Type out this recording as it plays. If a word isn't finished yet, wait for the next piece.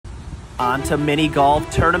On to mini golf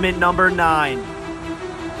tournament number 9.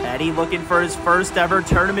 Eddie looking for his first ever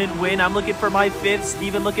tournament win. I'm looking for my 5th.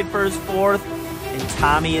 Steven looking for his 4th. And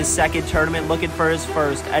Tommy his 2nd tournament looking for his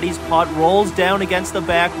 1st. Eddie's putt rolls down against the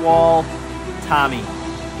back wall. Tommy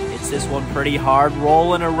hits this one pretty hard,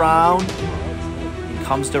 rolling around. And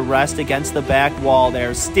comes to rest against the back wall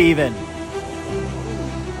there. Steven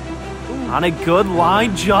on a good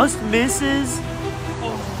line, just misses.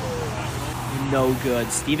 No good.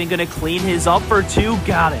 Steven gonna clean his up for 2.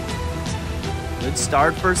 Got it. Good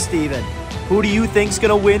start for Steven. Who do you think's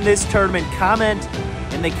gonna win this tournament? Comment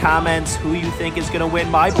in the comments who you think is gonna win.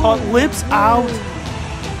 My putt lips out.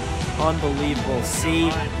 Unbelievable. See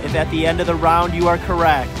if at the end of the round you are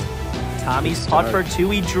correct. Tommy's putt for 2.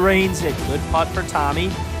 He drains it. Good putt for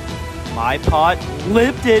Tommy. My putt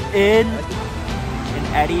lipped it in.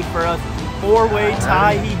 And Eddie for a 4-way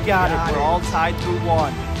tie. He got it. We're all tied through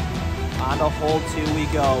 1. On to hole 2 we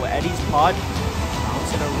go. Eddie's putt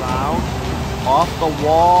bouncing around off the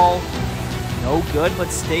wall. No good,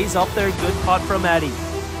 but stays up there. Good putt from Eddie.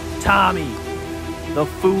 Tommy, the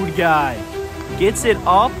food guy, gets it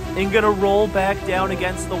up and gonna roll back down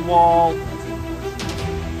against the wall.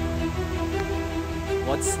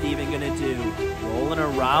 What's Steven gonna do? Rolling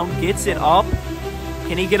around, gets it up.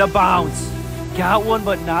 Can he get a bounce? Got one,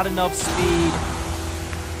 but not enough speed.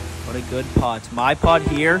 What a good putt. My putt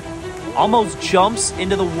here. Almost jumps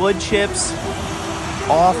into the wood chips.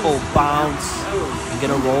 Awful bounce. I'm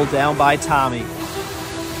gonna roll down by Tommy.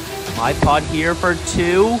 My putt here for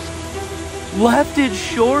 2. Left it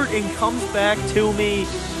short and comes back to me.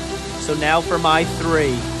 So now for my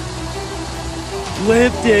 3.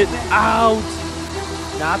 Lift it out.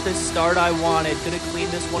 Not the start I wanted. Gonna clean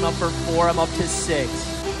this one up for 4. I'm up to 6.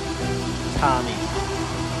 Tommy.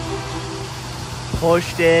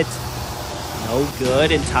 Pushed it. No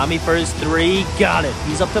good, and Tommy for his 3, got it.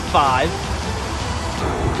 He's up to 5.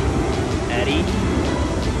 Eddie,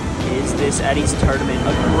 is this Eddie's tournament?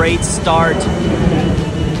 A great start.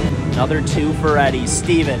 Another 2 for Eddie.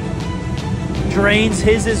 Steven drains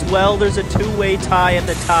his as well. There's a 2-way tie at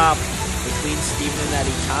the top between Steven and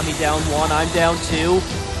Eddie. Tommy down 1, I'm down 2.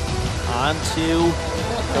 On to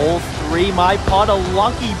hole 3. My putt, a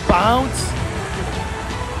lucky bounce.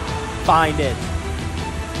 Find it.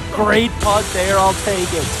 Great putt there, I'll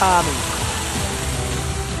take it. Tommy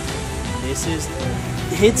misses,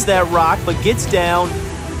 hits that rock, but gets down.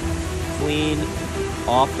 Clean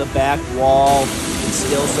off the back wall, and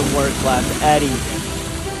still some work left.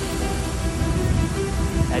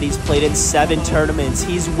 Eddie's played in 7 tournaments.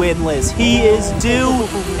 He's winless. He is due,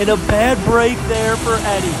 and a bad break there for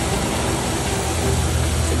Eddie.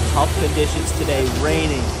 Some tough conditions today,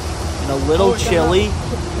 raining and a little chilly.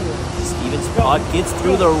 Steven's putt gets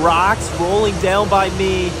through the rocks, rolling down by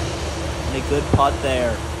me, and a good putt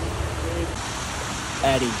there.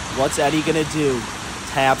 Eddie, what's Eddie gonna do?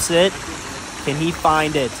 Taps it. Can he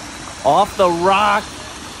find it? Off the rock.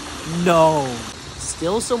 No.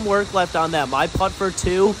 Still some work left on that. My putt for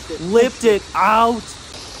 2. Lipped it out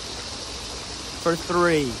for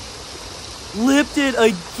 3. Lipped it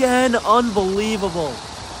again. Unbelievable.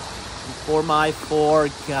 And for my 4,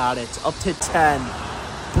 got it. Up to 10.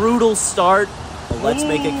 Brutal start, but let's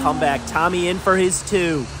make a comeback. Tommy in for his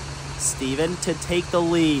 2. Steven to take the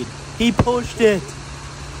lead. He pushed it.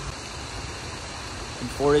 And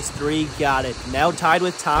for his 3, got it. Now tied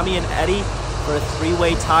with Tommy and Eddie for a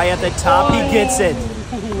 3-way tie at the top. He gets it.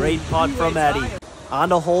 Great putt from Eddie. On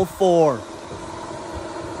to hole 4.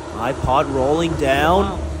 My putt rolling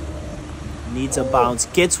down. Needs a bounce.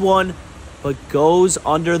 Gets one, but goes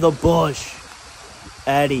under the bush.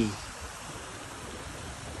 Eddie.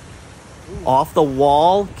 Off the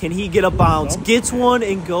wall. Can he get a bounce? Gets one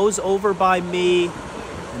and goes over by me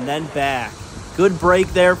and then back. Good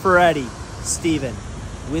break there for Eddie. Steven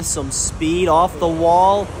with some speed off the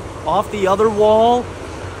wall, off the other wall,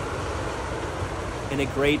 and a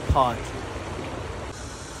great putt.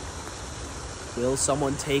 Will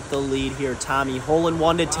someone take the lead here? Tommy, hole in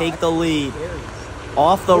 1 to take the lead.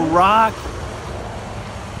 Off the rock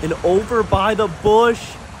and over by the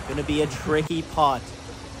bush. Gonna be a tricky putt.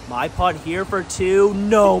 My putt here for 2.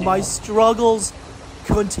 No, my struggles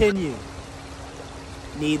continue.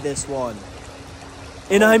 Need this one.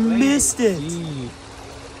 And I missed it.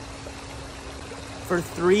 For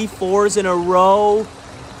 3 4s in a row.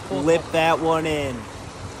 Lip that one in.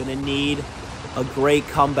 Gonna need a great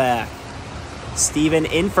comeback. Steven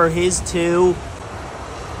in for his 2.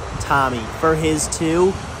 Tommy for his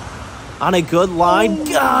 2. On a good line.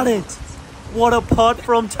 Got it. What a putt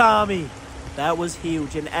from Tommy. That was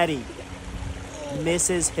huge. And Eddie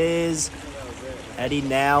misses his. Eddie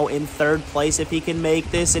now in third place if he can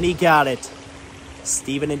make this, and he got it.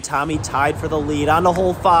 Steven and Tommy tied for the lead on to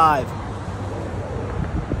hole 5.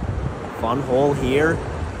 Fun hole here.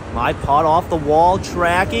 My putt off the wall,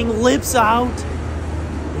 tracking, lips out.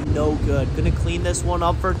 And no good. Gonna clean this one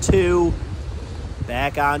up for 2.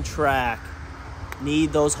 Back on track.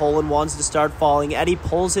 Need those hole-in-ones to start falling. Eddie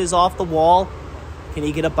pulls his off the wall. Can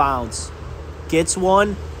he get a bounce? Gets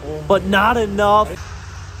one, but not enough.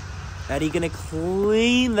 Eddie gonna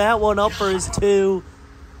clean that one up for his 2.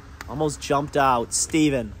 Almost jumped out.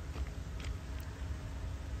 Steven.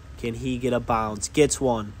 Can he get a bounce? Gets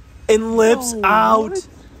one. And lips out. What?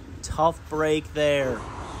 Tough break there.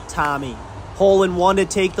 Tommy. Hole-in-one to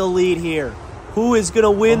take the lead here. Who is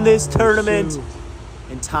gonna win this tournament? Shoot.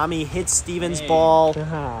 And Tommy hits Steven's ball.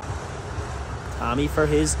 Tommy for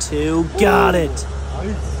his 2. Got it.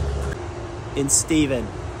 And Steven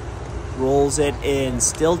rolls it in.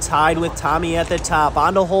 Still tied with Tommy at the top.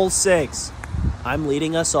 On to hole 6. I'm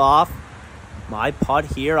leading us off. My putt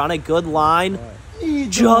here on a good line.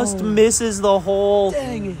 Just misses the hole.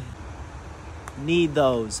 Dang it. Need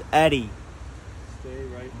those. Eddie.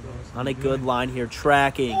 On a good line here.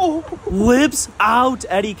 Tracking. Lips out.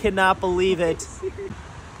 Eddie cannot believe it.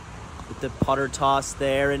 With the putter toss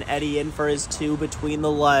there. And Eddie in for his 2 between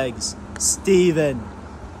the legs. Steven.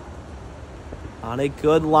 On a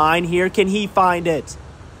good line here. Can he find it?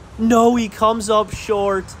 No, he comes up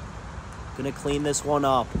short. Gonna clean this one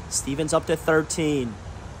up. Steven's up to 13.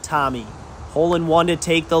 Tommy. Hole-in-one to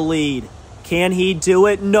take the lead. Can he do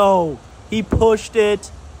it? No. He pushed it.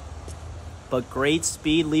 But great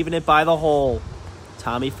speed, leaving it by the hole.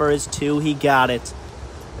 Tommy for his 2. He got it.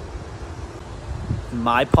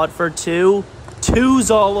 My putt for 2. 2s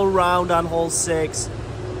all around on hole 6.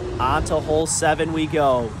 On to hole 7 we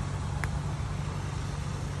go.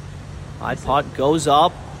 My putt goes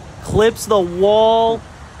up. Clips the wall.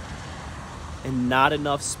 And not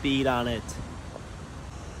enough speed on it.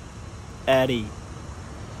 Eddie.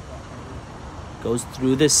 Goes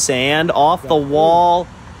through the sand, off the wall.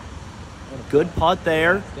 Good putt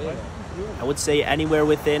there. I would say anywhere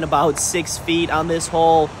within about 6 feet on this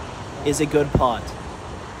hole is a good putt.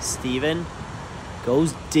 Steven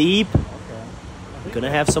goes deep.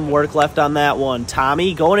 Gonna have some work left on that one.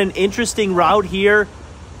 Tommy going an interesting route here.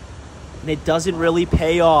 And it doesn't really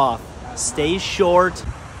pay off. Stays short.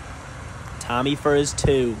 Tommy for his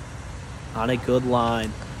 2. On a good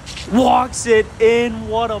line. Walks it in.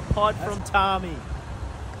 What a putt from Tommy.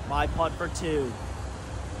 My putt for 2.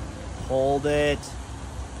 Hold it.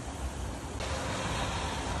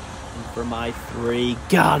 And for my 3.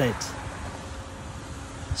 Got it.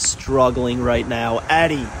 Struggling right now.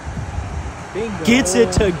 Eddie. Bingo. Gets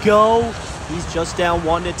it to go. He's just down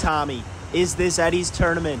 1 to Tommy. Is this Eddie's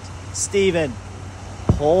tournament? Steven.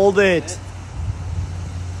 Hold it.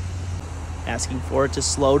 Asking for it to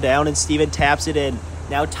slow down, and Steven taps it in.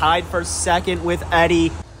 Now tied for 2nd with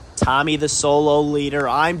Eddie. Tommy the solo leader.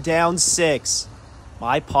 I'm down 6.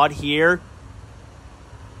 My putt here.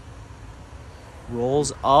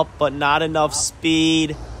 Rolls up, but not enough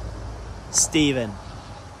speed. Steven.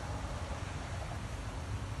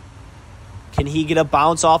 Can he get a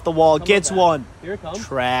bounce off the wall? Gets one. Here it comes.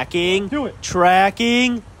 Tracking. Do it.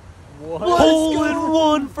 Tracking.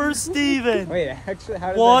 Hole-in-one for Steven. Wait, actually, how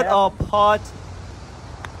did what that a happen? putt.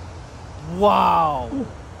 Wow.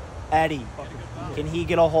 Eddie. Can he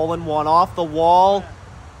get a hole-in-one off the wall?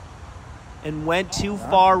 And went too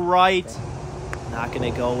far right. Not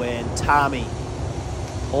going to go in. Tommy.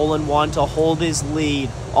 Hole-in-one to hold his lead.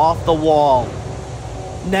 Off the wall.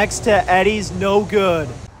 Next to Eddie's no good.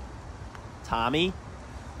 Tommy.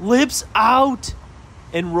 Lips out.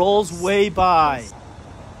 And rolls way by.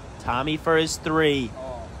 Tommy for his 3.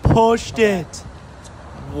 Pushed it.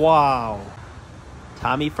 Wow.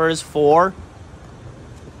 Tommy for his 4.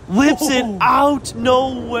 Lips it out.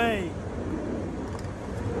 No way.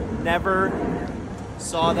 Never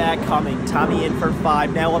saw that coming. Tommy in for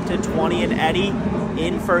 5. Now up to 20. And Eddie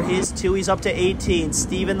in for his 2. He's up to 18.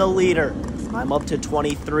 Steven the leader. I'm up to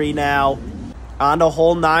 23 now. On to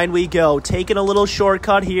hole 9 we go. Taking a little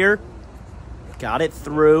shortcut here. Got it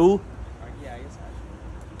through.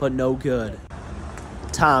 But no good.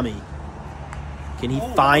 Tommy. Can he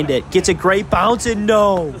find it? Gets a great bounce and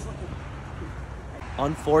no.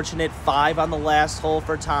 Unfortunate 5 on the last hole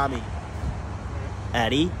for Tommy.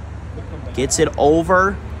 Eddie gets it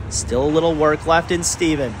over. Still a little work left in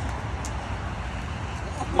Steven.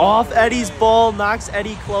 Off Eddie's ball. Knocks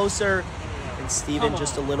Eddie closer. And Steven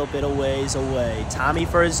just a little bit of ways away. Tommy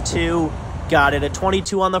for his 2. Got it. A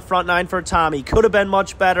 22 on the front 9 for Tommy. Could have been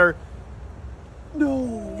much better.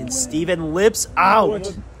 No. And Steven lips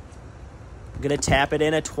out. I'm going to tap it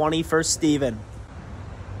in at 20 for Steven.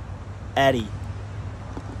 Eddie.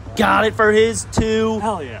 Got it for his 2.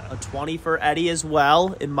 Hell yeah. A 20 for Eddie as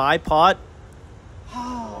well in my pot.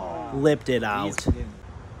 Lipped it out.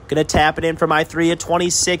 Gonna tap it in for my 3 at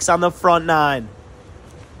 26 on the front 9.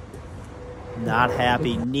 Not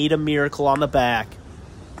happy. Need a miracle on the back.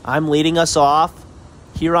 I'm leading us off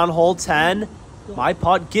here on hole 10. My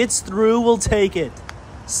putt gets through. We'll take it.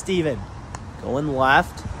 Steven going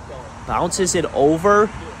left. Bounces it over.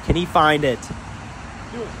 Can he find it?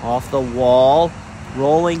 Off the wall.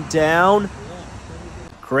 Rolling down.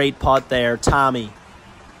 Great putt there. Tommy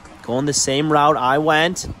going the same route I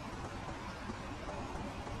went.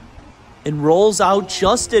 And rolls out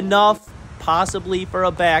just enough, possibly for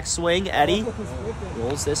a backswing. Eddie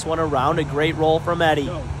rolls this one around. A great roll from Eddie.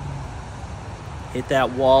 Hit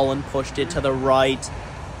that wall and pushed it to the right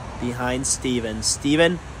behind Steven.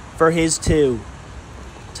 Steven for his 2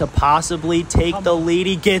 to possibly take the lead.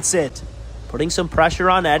 He gets it. Putting some pressure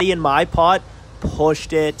on Eddie, and my putt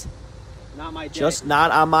pushed it. Just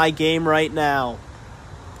not on my game right now.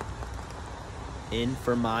 In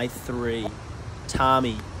for my 3.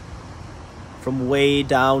 Tommy from way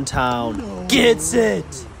downtown. Gets it!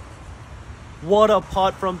 What a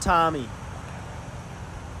putt from Tommy.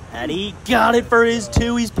 Eddie got it for his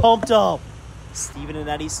 2. He's pumped up. Steven and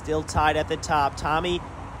Eddie still tied at the top. Tommy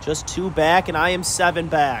just 2 back, and I am 7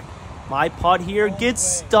 back. My putt here gets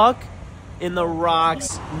stuck in the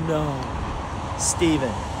rocks. No.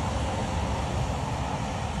 Steven.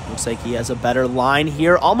 Looks like he has a better line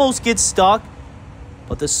here. Almost gets stuck,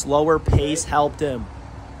 but the slower pace helped him.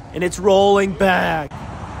 And it's rolling back.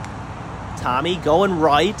 Tommy going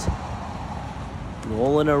right.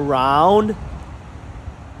 Rolling around.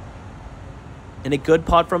 And a good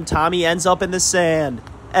putt from Tommy ends up in the sand.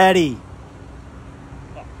 Eddie.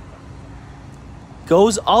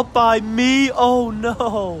 Goes up by me. Oh,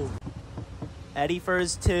 no. Eddie for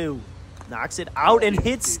his 2. Knocks it out and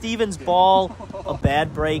hits Steven's ball. A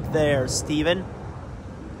bad break there. Steven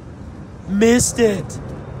missed it.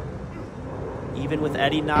 Even with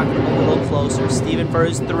Eddie knocking him a little closer. Steven for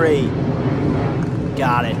his 3.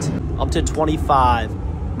 Got it. Up to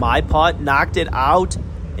 25. My putt knocked it out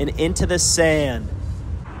and into the sand.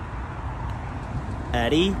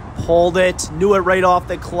 Eddie pulled it. Knew it right off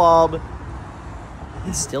the club.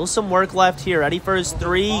 And still some work left here. Eddie for his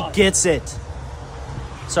 3. Gets it.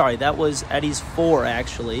 Sorry, that was Eddie's 4,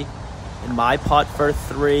 actually. And my putt for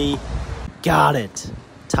 3. Got it.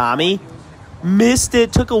 Tommy missed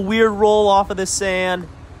it. Took a weird roll off of the sand.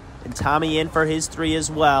 And Tommy in for his 3 as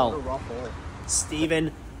well.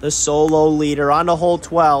 Steven, the solo leader, on to hole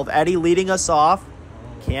 12. Eddie leading us off.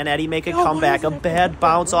 Can Eddie make a comeback? A bad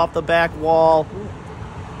bounce off the back wall.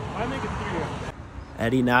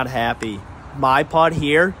 Eddie not happy. My putt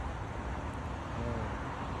here.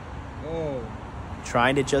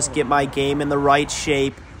 Trying to just get my game in the right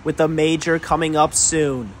shape with the major coming up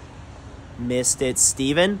soon. Missed it.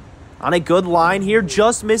 Steven on a good line here.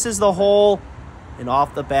 Just misses the hole and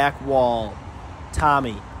off the back wall.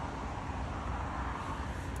 Tommy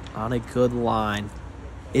on a good line.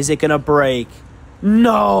 Is it going to break?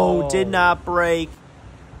 No, did not break.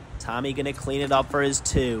 Tommy going to clean it up for his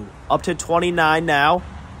 2. Up to 29 now.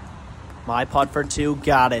 My putt for 2.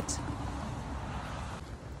 Got it.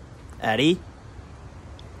 Eddie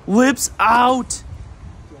lips out.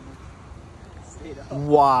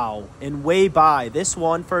 Wow. And way by. This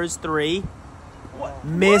one for his 3.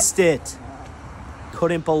 Missed it.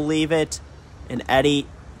 Couldn't believe it. And Eddie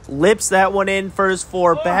lips that one in for his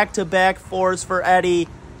 4. Back-to-back 4s for Eddie.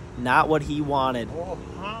 Not what he wanted.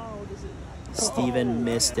 Steven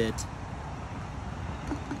missed it.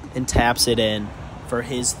 And taps it in for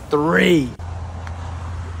his 3.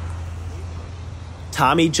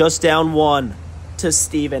 Tommy just down 1 to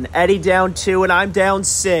Steven. Eddie down 2, and I'm down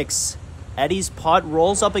 6. Eddie's putt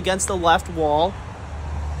rolls up against the left wall.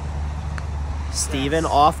 Steven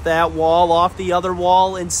off that wall, off the other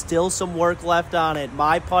wall, and still some work left on it.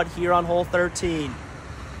 My putt here on hole 13.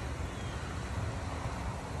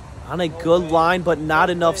 On a good line, but not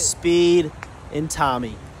enough speed. And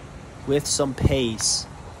Tommy with some pace.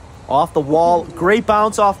 Off the wall. Great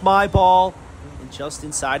bounce off my ball. And just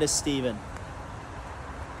inside of Steven.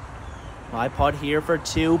 My putt here for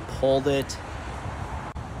 2. Pulled it.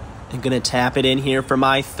 And going to tap it in here for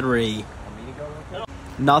my 3.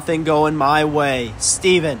 Nothing going my way.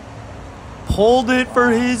 Steven pulled it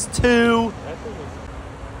for his 2.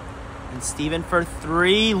 And Steven for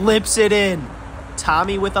 3. Lips it in.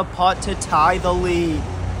 Tommy with a putt to tie the lead.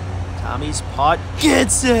 Tommy's putt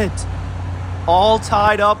gets it. All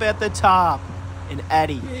tied up at the top. And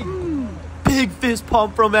Eddie. Big fist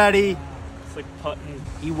pump from Eddie. It's like putting.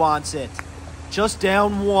 He wants it. Just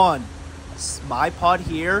down one. My putt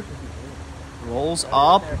here. Rolls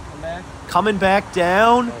up. Coming back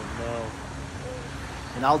down. Oh,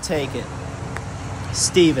 no. And I'll take it.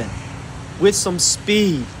 Steven with some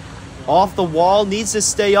speed. Off the wall. Needs to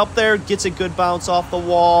stay up there. Gets a good bounce off the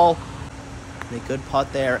wall. And a good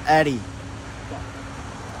putt there. Eddie.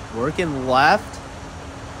 Working left.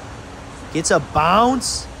 Gets a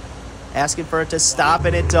bounce. Asking for it to stop,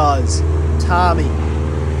 and it does. Tommy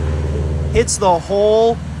hits the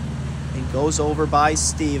hole and goes over by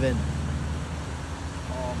Steven.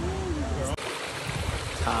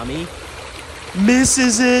 Tommy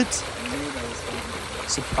misses it.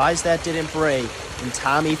 Surprised that didn't break. And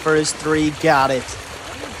Tommy for his 3 got it.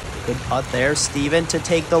 Good putt there. Steven to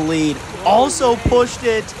take the lead. Also pushed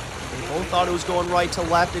it. They both thought it was going right to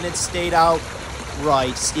left, and it stayed out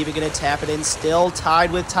right. Steven gonna tap it in. Still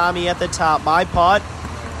tied with Tommy at the top. My putt.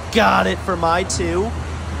 Got it for my 2.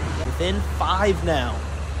 Within 5 now.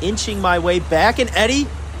 Inching my way back. And Eddie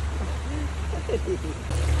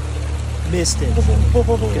missed it.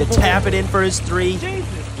 Gonna tap it in for his 3.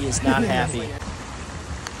 He is not happy.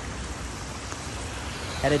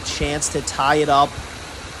 Had a chance to tie it up,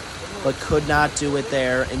 but could not do it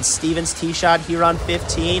there. And Steven's tee shot here on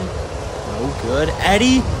 15. No good.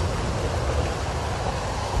 Eddie.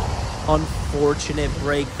 Unfortunate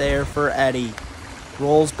break there for Eddie.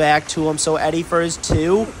 Rolls back to him, so Eddie for his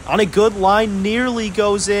 2. On a good line, nearly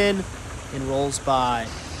goes in and rolls by.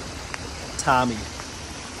 Tommy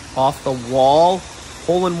off the wall.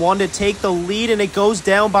 Hole in one to take the lead, and it goes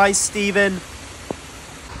down by Steven.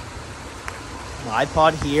 My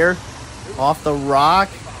putt here. Off the rock.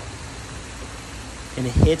 And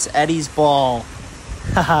hits Eddie's ball.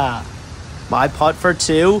 Haha. My putt for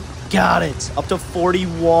 2. Got it. Up to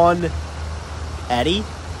 41. Eddie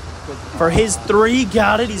for his 3.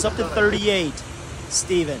 Got it. He's up to 38.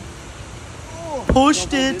 Steven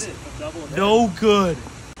pushed it. No good.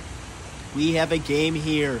 We have a game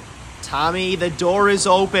here. Tommy, the door is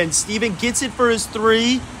open. Steven gets it for his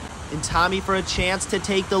 3. And Tommy for a chance to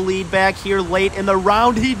take the lead back here late in the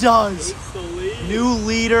round. He does. New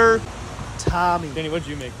leader, Tommy. Danny, what'd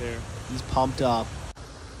you make there? He's pumped up.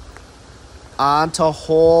 On to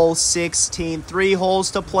hole 16. 3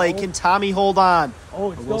 holes to play. Can Tommy hold on?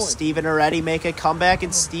 Oh, or will Steven or Eddie make a comeback?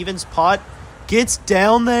 And Steven's putt gets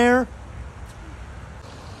down there.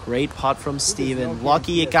 Great putt from Steven.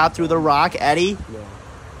 Lucky it got through the rock. Eddie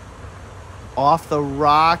off the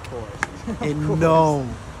rock. And no.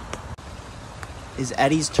 Is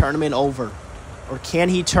Eddie's tournament over? Or can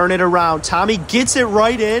he turn it around? Tommy gets it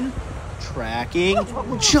right in. Tracking.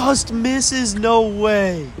 Just misses. No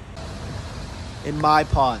way. In my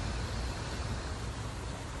putt.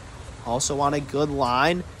 Also on a good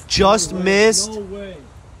line. Just missed. No way.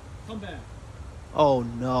 Come back. Oh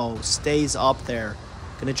no. Stays up there.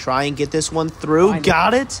 Gonna try and get this one through.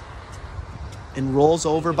 Got it. And rolls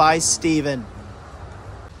over by Steven.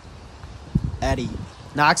 Eddie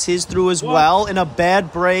knocks his through as well. And a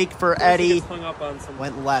bad break for Eddie.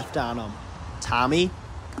 Went left on him. Tommy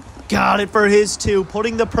got it for his 2.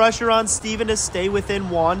 Putting the pressure on Steven to stay within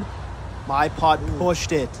 1. My putt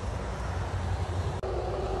pushed it.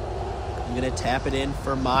 I'm going to tap it in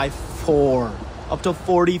for my 4. Up to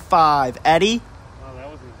 45. Eddie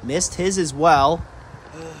missed his as well.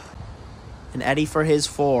 And Eddie for his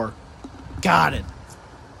 4. Got it.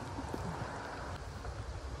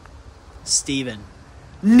 Steven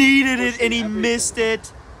needed it, and he missed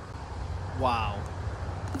it. Wow.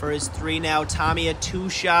 For his 3 now, Tommy a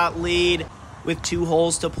 2-shot lead with 2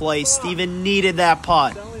 holes to play. Steven needed that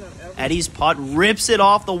putt. Eddie's putt rips it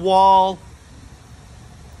off the wall.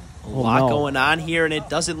 A lot going on here, and it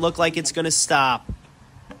doesn't look like it's going to stop.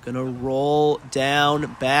 Going to roll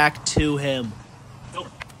down back to him.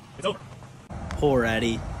 Poor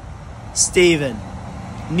Eddie. Steven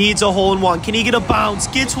needs a hole in one. Can he get a bounce?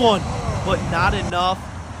 Gets one, but not enough,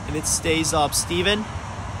 and it stays up. Steven.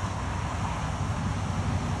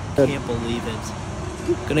 Can't believe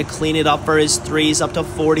it. Gonna clean it up for his 3s, up to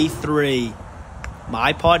 43.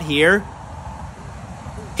 My putt here.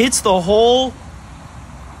 Hits the hole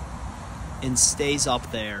and stays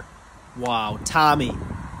up there. Wow. Tommy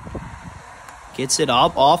gets it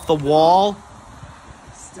up off the wall.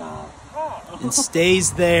 Stop. And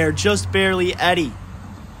stays there, just barely. Eddie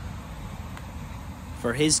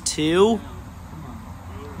for his 2.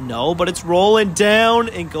 No, but it's rolling down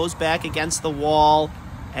and goes back against the wall.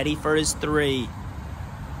 Eddie for his 3.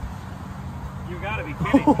 You gotta be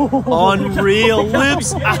kidding. Unreal.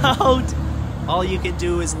 Lips out. All you can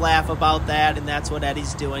do is laugh about that, and that's what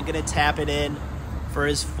Eddie's doing. Gonna tap it in for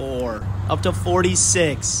his 4. Up to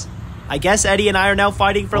 46. I guess Eddie and I are now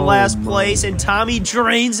fighting for last place, and Tommy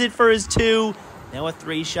drains it for his 2. Now a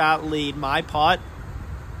 3-shot lead. My putt.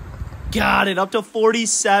 Got it, up to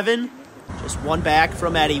 47. Just one back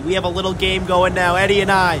from Eddie. We have a little game going now, Eddie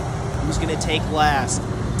and I. Who's going to take last?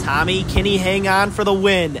 Tommy, can he hang on for the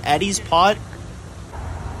win? Eddie's putt.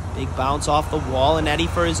 Big bounce off the wall, and Eddie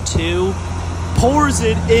for his 2. Pours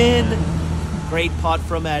it in. Great putt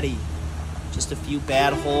from Eddie. Just a few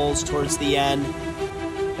bad holes towards the end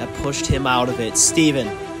that pushed him out of it. Steven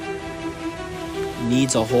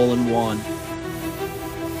needs a hole-in-one.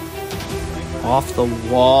 Off the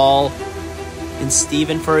wall. And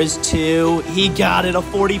Steven for his 2. He got it, a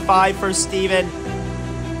 45 for Steven.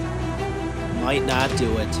 Might not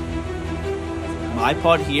do it. My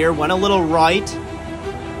putt here went a little right.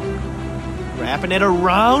 Wrapping it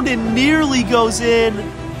around and nearly goes in.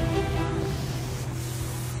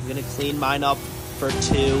 I'm going to clean mine up for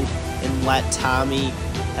 2 and let Tommy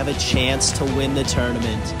have a chance to win the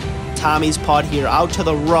tournament. Tommy's putt here out to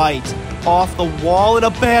the right. Off the wall and a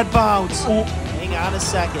bad bounce. Hang on a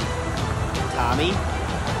second. Tommy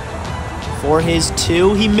for his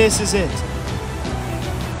 2. He misses it.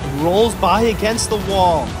 It rolls by against the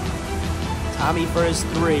wall. Tommy for his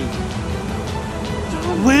 3.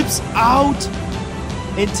 Whips out.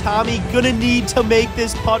 And Tommy gonna need to make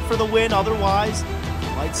this putt for the win. Otherwise,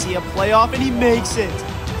 might see a playoff, and he makes it.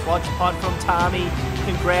 Clutch putt from Tommy.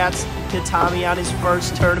 Congrats to Tommy on his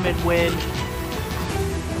first tournament win.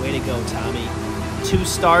 Way to go, Tommy. 2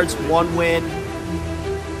 starts, 1 win.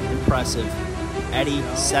 Impressive. Eddie,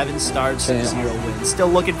 7 starts, 0 wins. Still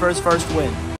looking for his first win.